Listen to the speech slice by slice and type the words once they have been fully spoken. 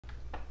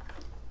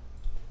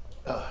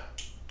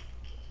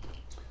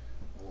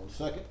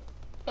second.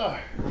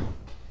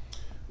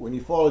 When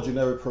you follow a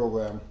generic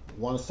program,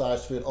 one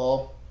size fits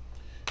all,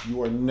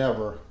 you are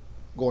never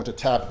going to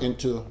tap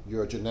into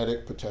your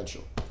genetic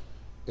potential.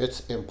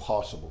 It's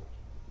impossible.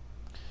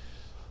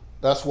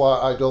 That's why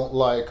I don't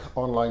like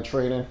online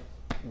training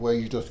where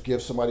you just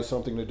give somebody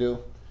something to do.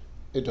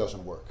 It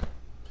doesn't work.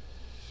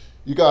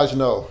 You guys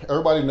know,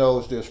 everybody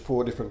knows there's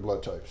 4 different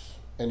blood types.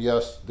 And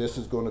yes, this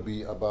is going to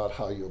be about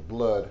how your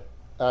blood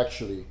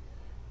actually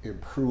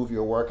improve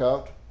your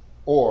workout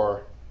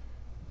or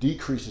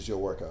decreases your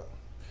workout.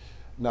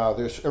 Now,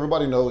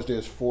 everybody knows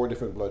there's 4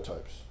 different blood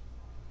types.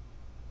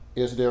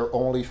 Is there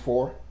only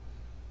 4?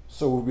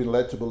 So we've been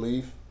led to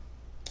believe.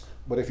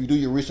 But if you do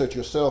your research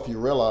yourself, you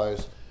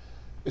realize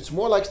it's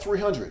more like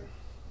 300.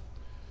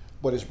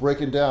 But it's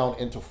breaking down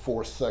into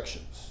 4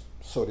 sections.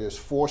 So there's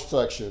 4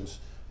 sections,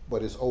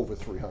 but it's over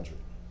 300.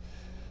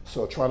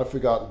 So trying to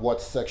figure out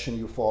what section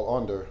you fall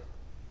under,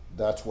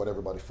 that's what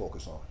everybody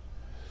focus on.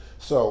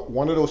 So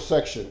one of those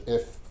sections,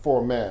 if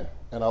for a man,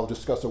 and I'll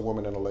discuss a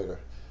woman in a later,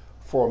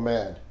 for a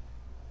man,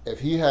 if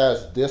he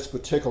has this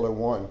particular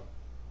one,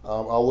 I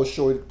will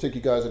take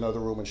you guys in another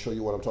room and show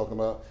you what I'm talking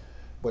about.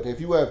 But if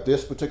you have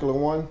this particular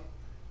one,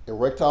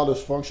 erectile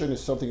dysfunction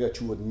is something that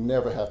you would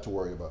never have to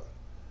worry about.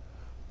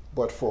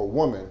 But for a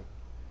woman,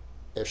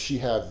 if she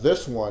has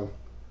this one,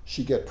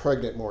 she get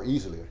pregnant more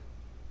easily.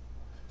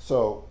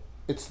 So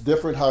it's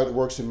different how it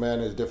works in men,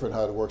 it's different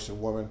how it works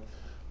in women.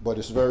 But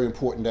it's very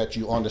important that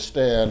you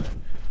understand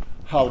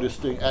how this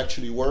thing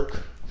actually works.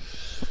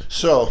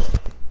 So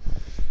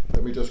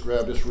let me just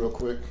grab this real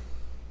quick.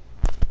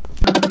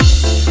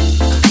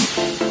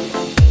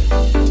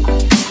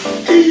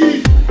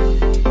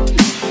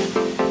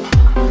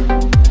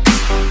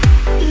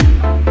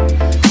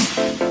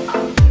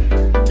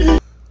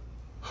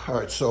 All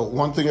right, so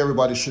one thing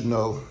everybody should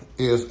know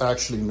is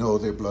actually know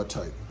their blood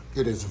type.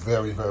 It is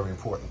very, very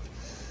important.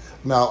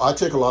 Now, I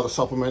take a lot of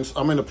supplements.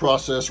 I'm in the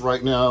process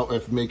right now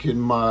of making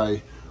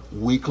my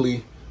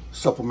weekly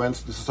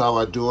supplements. This is how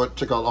I do it.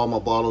 Take out all my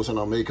bottles and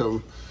I'll make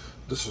them.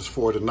 This is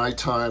for the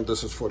nighttime.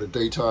 This is for the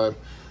daytime.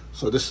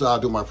 So this is how I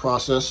do my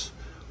process.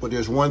 But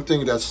there's one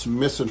thing that's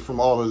missing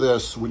from all of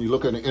this. When you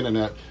look at the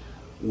internet,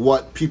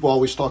 what people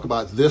always talk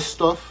about this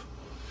stuff,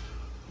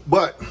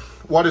 but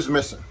what is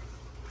missing?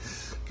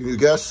 Can you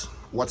guess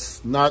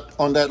what's not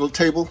on that little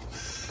table?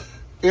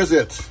 Is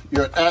it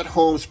your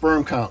at-home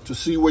sperm count to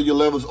see where your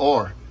levels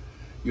are?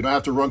 You don't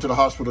have to run to the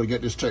hospital to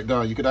get this checked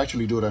down. You could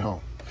actually do it at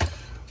home.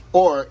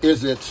 Or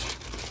is it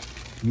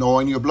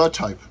knowing your blood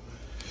type?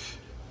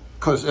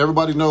 Because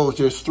everybody knows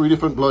there's 3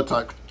 different blood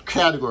type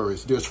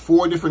categories. There's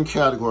 4 different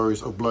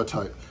categories of blood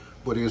type,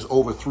 but there's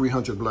over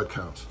 300 blood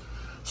counts.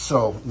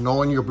 So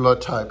knowing your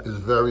blood type is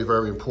very,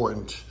 very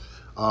important.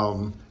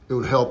 It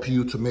will help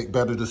you to make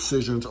better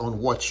decisions on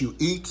what you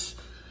eat.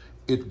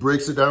 It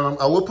breaks it down.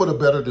 I will put a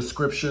better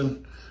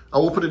description. I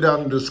will put it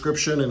down in the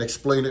description and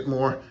explain it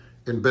more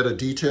in better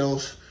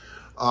details.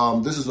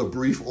 This is a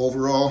brief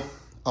overall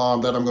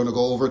that I'm going to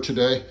go over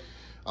today.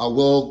 I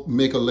will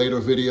make a later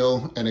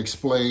video and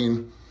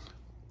explain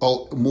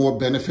more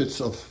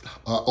benefits of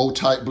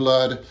O-type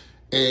blood,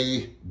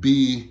 A,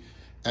 B,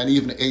 and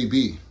even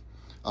AB.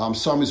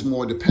 Some is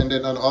more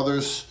dependent on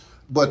others,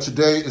 but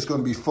today is going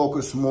to be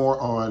focused more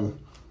on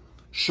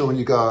showing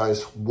you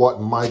guys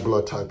what my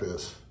blood type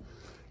is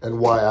and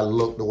why I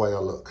look the way I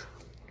look.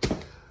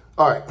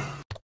 All right.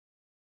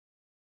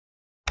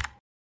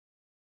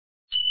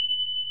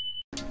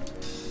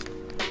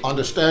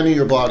 Understanding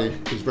your body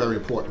is very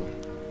important.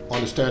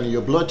 Understanding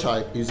your blood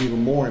type is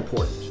even more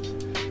important.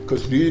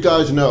 Because do you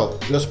guys know,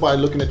 just by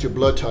looking at your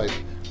blood type,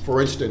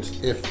 for instance,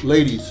 if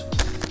ladies,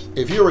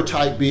 if you're a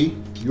type B,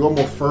 you're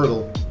more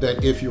fertile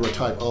than if you're a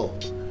type O.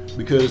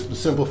 Because the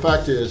simple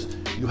fact is,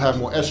 you have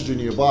more estrogen in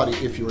your body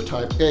if you're a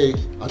type A,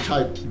 a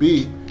type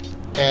B,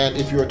 and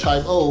if you're a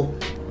type O,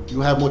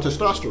 you have more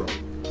testosterone.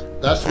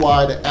 That's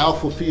why the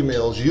alpha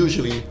females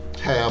usually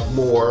have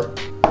more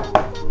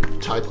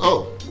type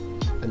O.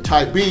 And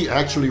type B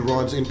actually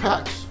runs in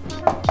packs.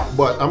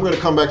 But I'm going to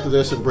come back to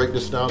this and break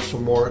this down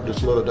some more,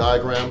 this little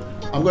diagram.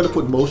 I'm going to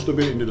put most of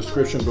it in the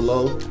description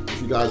below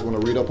if you guys want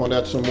to read up on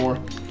that some more.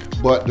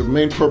 But the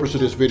main purpose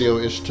of this video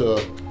is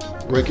to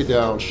break it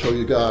down, show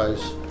you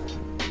guys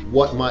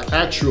what my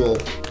actual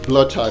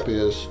blood type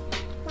is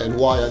and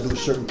why I do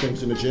certain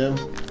things in the gym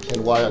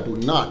and why I do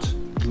not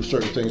do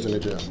certain things in the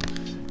gym.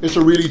 It's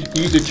a really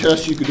easy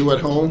test you can do at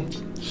home.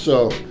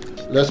 So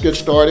let's get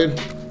started,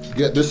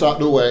 get this out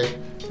of the way,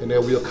 and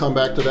then we'll come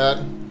back to that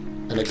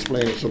and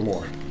explain it some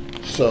more.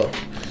 So,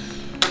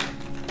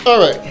 all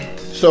right.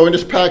 So in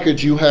this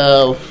package you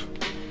have,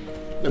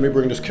 let me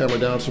bring this camera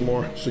down some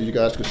more so you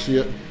guys can see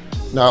it.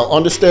 Now,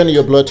 understanding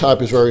your blood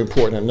type is very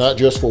important, and not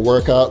just for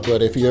workout,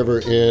 but if you're ever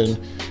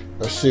in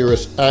a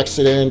serious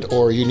accident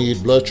or you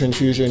need blood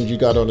transfusion, you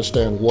got to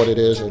understand what it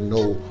is and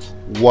know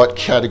what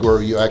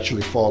category you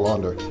actually fall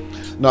under.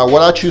 Now,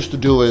 what I choose to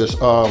do is,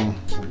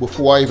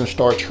 before I even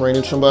start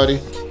training somebody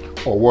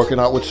or working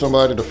out with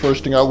somebody, the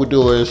first thing I would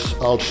do is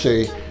I'll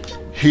say,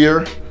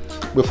 here,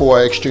 before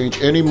I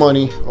exchange any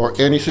money or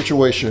any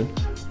situation,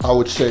 I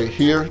would say,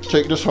 here,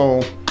 take this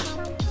home.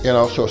 You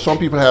know, so some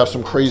people have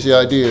some crazy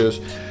ideas.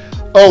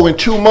 Oh, in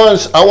 2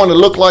 months, I want to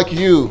look like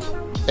you.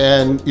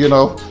 And, you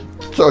know,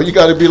 so you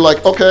got to be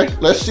like, okay,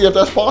 let's see if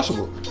that's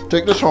possible.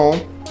 Take this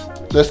home.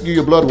 Let's get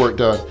your blood work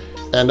done.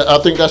 And I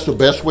think that's the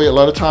best way. A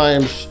lot of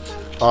times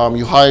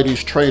you hire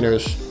these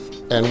trainers,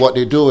 and what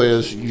they do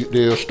is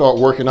they'll start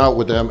working out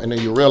with them, and then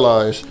you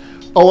realize,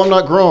 oh, I'm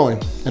not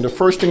growing. And the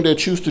first thing they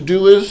choose to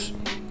do is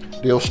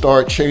they'll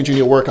start changing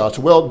your workouts.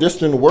 Well, this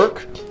didn't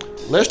work.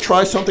 Let's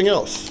try something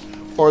else.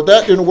 Or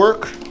that didn't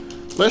work.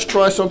 Let's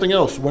try something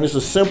else. When it's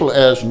as simple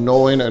as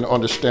knowing and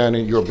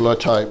understanding your blood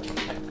type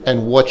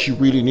and what you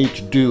really need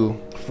to do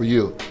for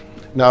you.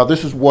 Now,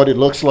 this is what it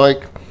looks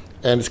like,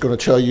 and it's going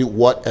to tell you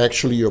what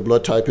actually your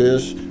blood type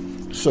is.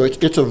 So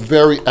it's a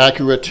very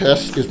accurate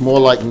test. It's more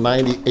like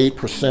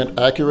 98%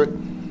 accurate.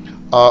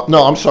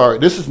 No, I'm sorry.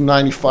 This is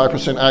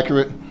 95%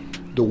 accurate.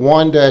 The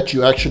one that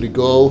you actually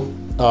go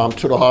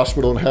to the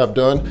hospital and have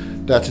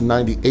done, that's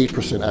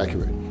 98%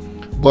 accurate.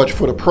 But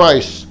for the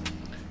price,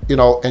 you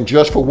know, and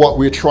just for what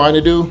we're trying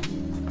to do,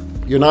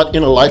 you're not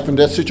in a life and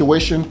death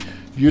situation.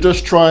 You're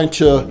just trying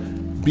to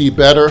be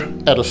better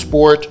at a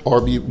sport or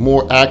be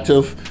more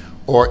active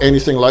or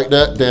anything like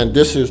that, then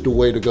this is the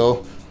way to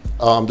go.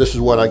 This is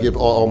what I give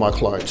all my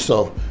clients.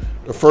 So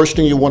the first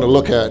thing you want to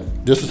look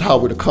at, this is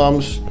how it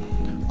comes,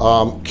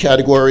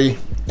 category,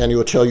 and it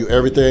will tell you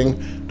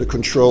everything, the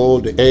control,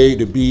 the A,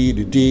 the B,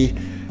 the D,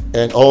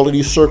 and all of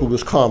these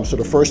circles come. So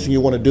the first thing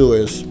you want to do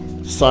is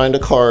sign the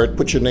card,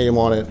 put your name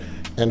on it,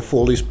 and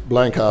fill these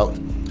blank out.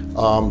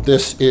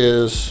 This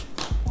is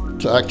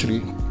to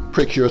actually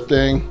prick your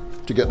thing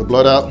to get the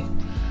blood out.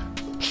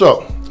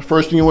 So the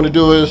first thing you want to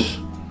do is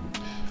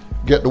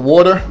get the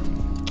water,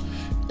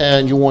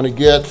 and you want to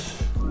get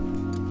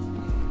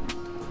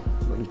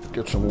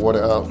some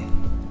water out,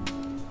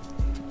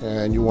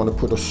 and you want to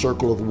put a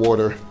circle of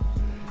water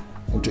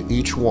into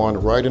each one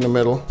right in the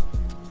middle,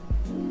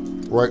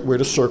 right where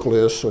the circle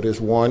is. So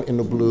there's one in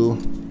the blue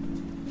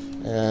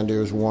and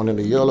there's one in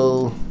the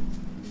yellow.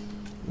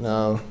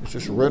 Now, is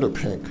this red or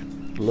pink?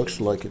 It looks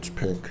like it's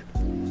pink.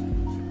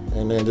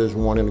 And then there's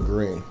one in the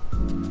green.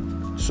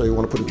 So you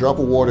want to put a drop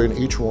of water in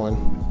each one.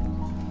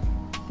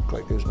 Looks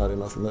like there's not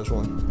enough in this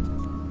one.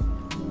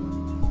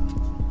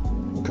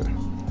 Okay,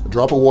 a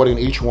drop of water in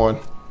each one.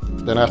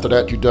 Then after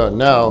that, you're done.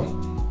 Now,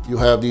 you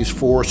have these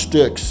 4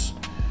 sticks.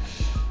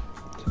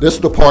 This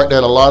is the part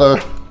that a lot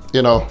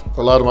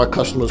of my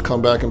customers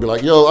come back and be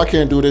like, yo, I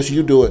can't do this,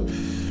 you do it.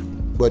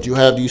 But you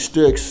have these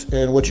sticks,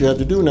 and what you have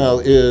to do now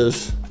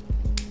is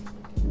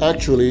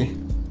actually,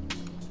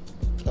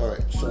 all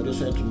right, so I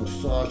just had to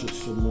massage it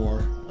some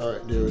more. All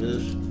right, there it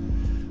is.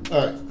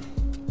 All right,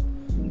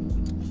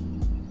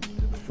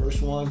 the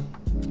first one,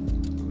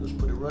 just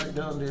put it right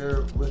down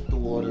there with the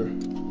water.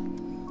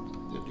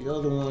 Get the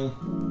other one,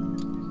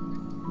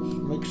 just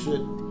mix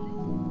it.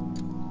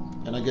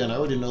 And again, I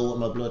already know what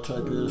my blood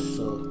type is,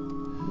 so,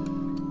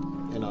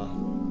 you know,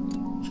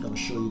 I'm just gonna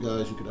show you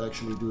guys you could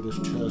actually do this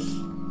test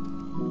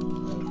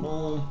at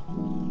home.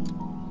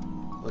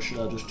 Or should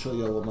I just tell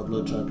y'all what my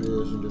blood type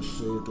is and just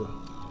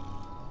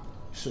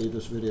save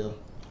this video?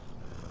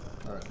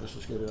 All right, let's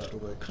just get it out the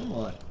way. Come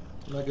on,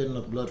 I'm not getting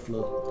enough blood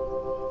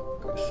flow.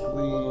 Okay,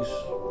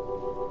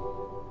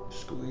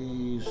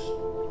 squeeze.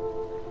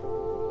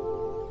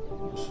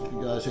 If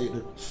you guys hate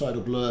the sight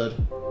of blood,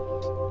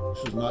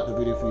 this is not the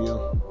video for you.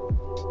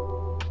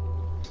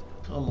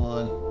 Come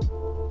on.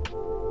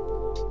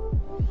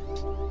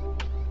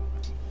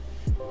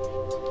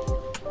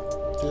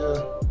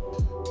 Yeah.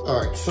 All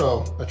right,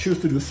 so I choose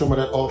to do some of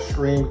that off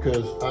screen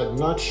because I'm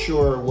not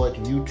sure what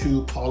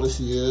YouTube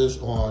policy is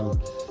on,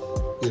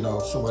 you know,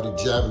 somebody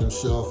jabbing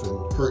himself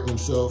and hurting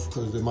himself,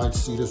 because they might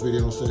see this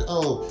video and say,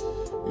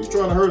 oh, he's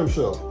trying to hurt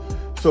himself.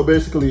 So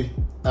basically,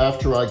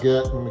 after I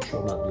get, let me make sure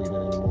I'm not bleeding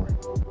anymore.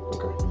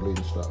 Okay, the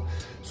bleeding stopped.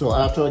 So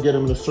after I get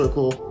them in a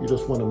circle, you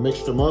just want to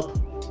mix them up.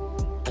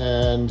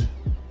 And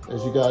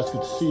as you guys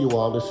can see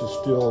while this is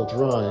still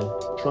drying,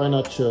 try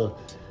not to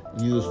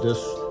use this,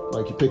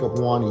 like you pick up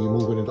one and you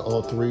move it into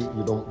all 3.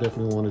 You don't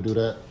definitely want to do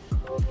that.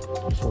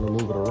 Just want to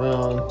move it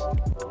around.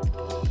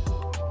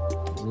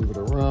 Move it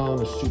around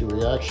and see the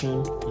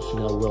reaction. Let's see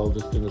how well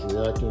this thing is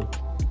reacting.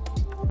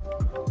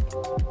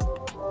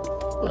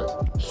 All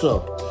right,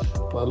 so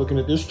by looking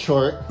at this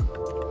chart,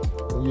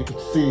 you can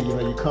see, you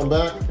know, you come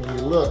back and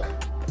you look.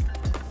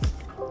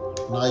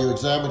 Now you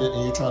examine it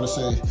and you're trying to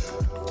say,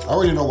 I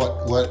already know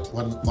what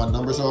my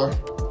numbers are,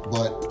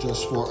 but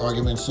just for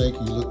argument's sake,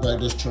 you look back at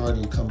this chart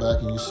and you come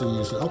back and you say,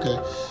 okay,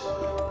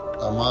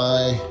 am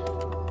I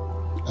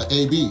an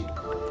AB?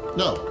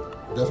 No,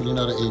 definitely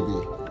not an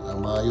AB.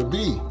 Am I a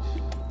B?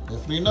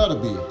 Definitely not a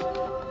B.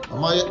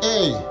 Am I an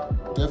A?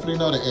 Definitely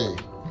not an A.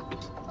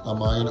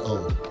 Am I an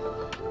O?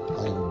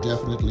 I am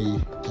definitely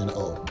an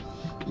O.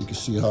 You can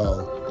see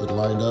how it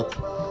lined up.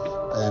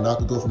 And I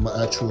could go for my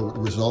actual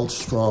results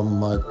from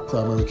my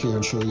primary care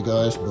and show you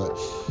guys, but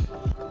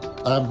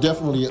I'm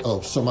definitely an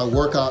O. So my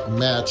workout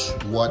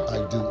matched what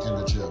I do in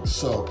the gym.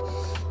 So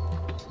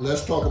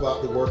let's talk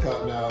about the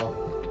workout now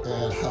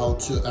and how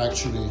to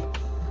actually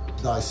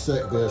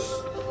dissect this.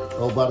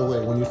 Oh, by the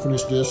way, when you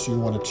finish this, you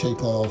want to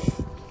take off,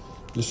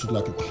 this is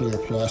like a clear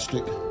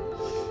plastic.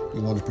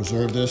 You want to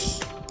preserve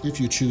this if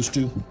you choose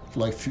to,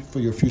 like for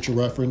your future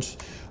reference.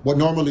 But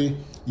normally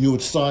you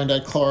would sign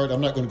that card.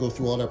 I'm not going to go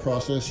through all that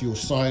process. You'll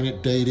sign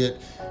it, date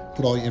it,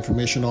 put all your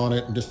information on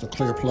it, and just a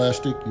clear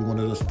plastic. You want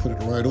to just put it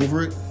right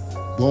over it.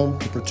 Boom,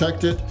 to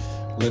protect it,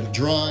 let it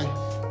dry,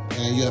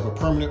 and you have a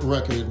permanent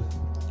record.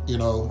 You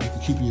know, you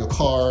can keep in your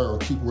car or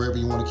keep wherever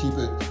you want to keep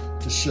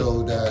it to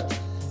show that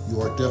you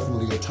are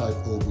definitely a type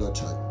O blood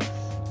type.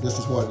 This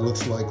is what it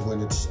looks like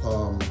when it's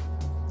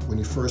when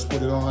you first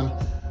put it on,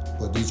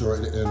 but these are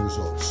the end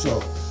results.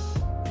 So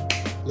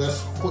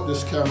let's put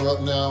this camera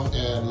up now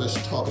and let's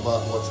talk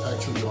about what's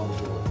actually on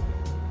the board.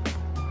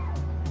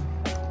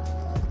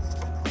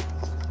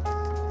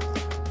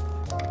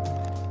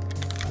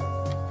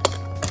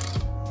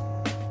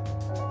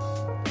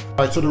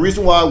 All right, so the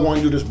reason why I want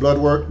to do this blood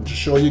work to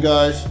show you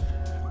guys,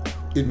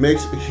 it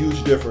makes a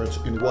huge difference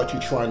in what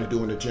you're trying to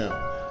do in the gym.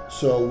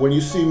 So when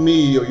you see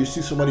me or you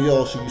see somebody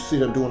else and you see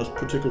them doing this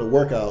particular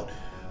workout,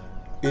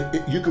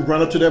 you could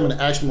run up to them and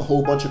ask them a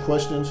whole bunch of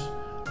questions,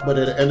 but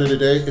at the end of the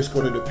day, it's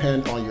going to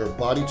depend on your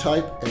body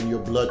type and your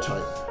blood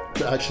type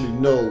to actually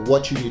know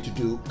what you need to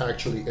do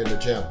actually in the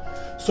gym.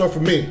 So for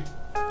me,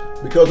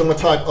 because I'm a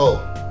type O,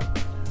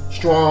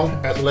 strong,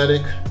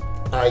 athletic,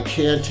 I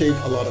can take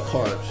a lot of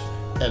carbs.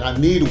 And I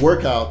need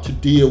workout to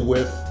deal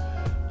with,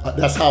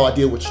 that's how I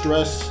deal with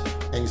stress,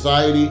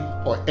 anxiety,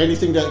 or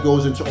anything that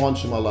goes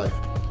onto my life.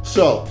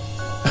 So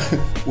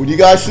when you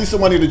guys see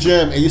somebody in the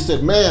gym and you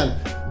said,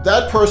 man,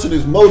 that person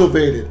is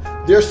motivated,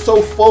 they're so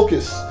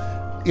focused,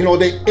 you know,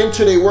 they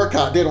into their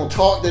workout, they don't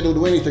talk, they don't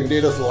do anything, they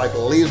just like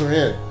laser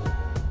in.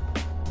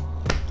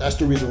 That's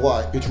the reason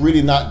why. It's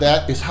really not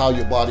that, it's how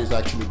your body's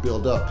actually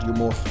built up. You're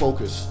more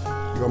focused,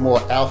 you're more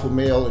alpha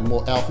male and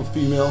more alpha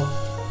female.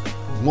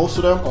 Most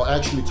of them are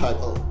actually type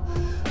O.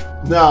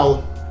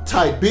 Now,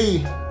 type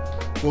B,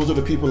 those are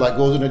the people that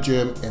goes in the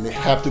gym and they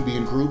have to be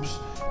in groups.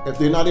 If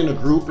they're not in a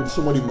group and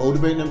somebody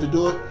motivating them to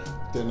do it,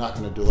 they're not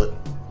gonna do it.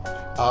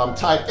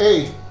 Type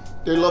A,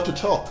 they love to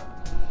talk.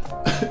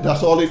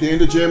 That's all they're in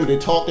the gym, they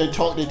talk, they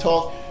talk, they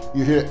talk.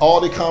 You hear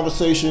all the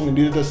conversation and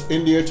they're just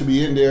in there to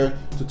be in there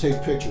to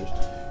take pictures.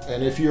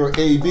 And if you're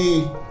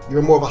AB,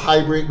 you're more of a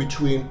hybrid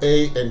between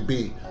A and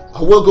B.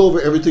 I will go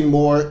over everything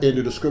more in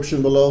the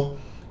description below.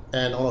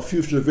 And on a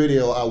future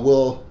video, I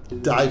will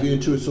dive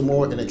into it some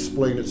more and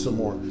explain it some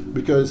more.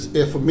 Because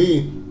if for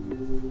me,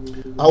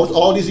 I was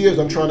all these years,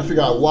 I'm trying to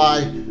figure out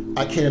why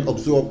I can't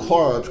absorb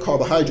carbs,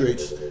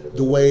 carbohydrates,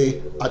 the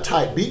way a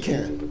type B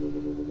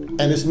can.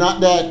 And it's not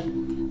that,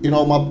 you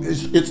know,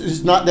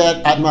 it's not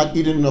that I'm not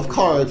eating enough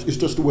carbs, it's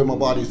just the way my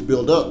body's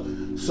built up.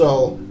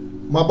 So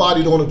my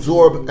body don't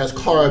absorb as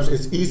carbs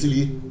as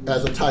easily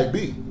as a type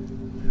B.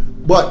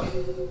 But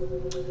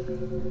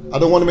I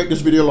don't want to make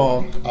this video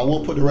long. I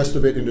will put the rest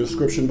of it in the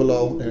description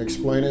below and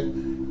explain it.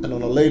 And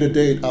on a later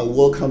date, I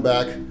will come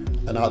back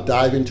and I'll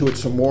dive into it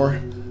some more.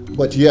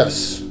 But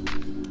yes,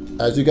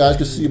 as you guys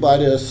can see by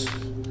this,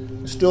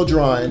 it's still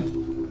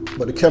drying,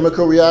 but the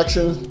chemical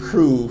reactions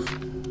prove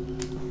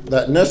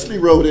that Nestle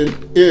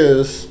rodent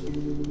is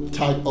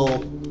type O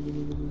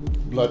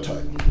blood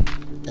type.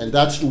 And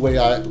that's why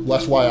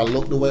I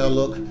look the way I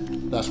look.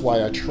 That's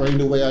why I train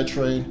the way I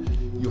train.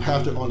 You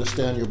have to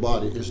understand your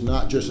body. It's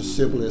not just as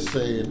simple as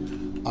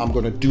saying, I'm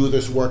gonna do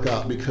this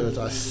workout because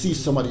I see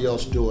somebody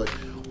else do it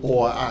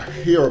or I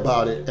hear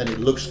about it and it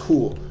looks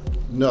cool.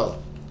 No,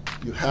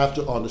 you have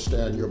to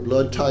understand your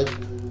blood type.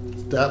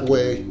 That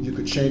way you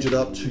could change it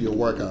up to your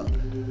workout.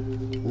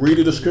 Read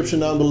the description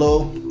down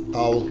below.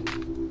 I'll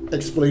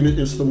explain it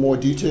in some more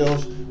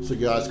details so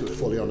you guys can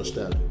fully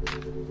understand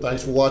it.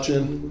 Thanks for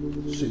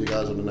watching. See you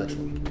guys on the next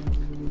one.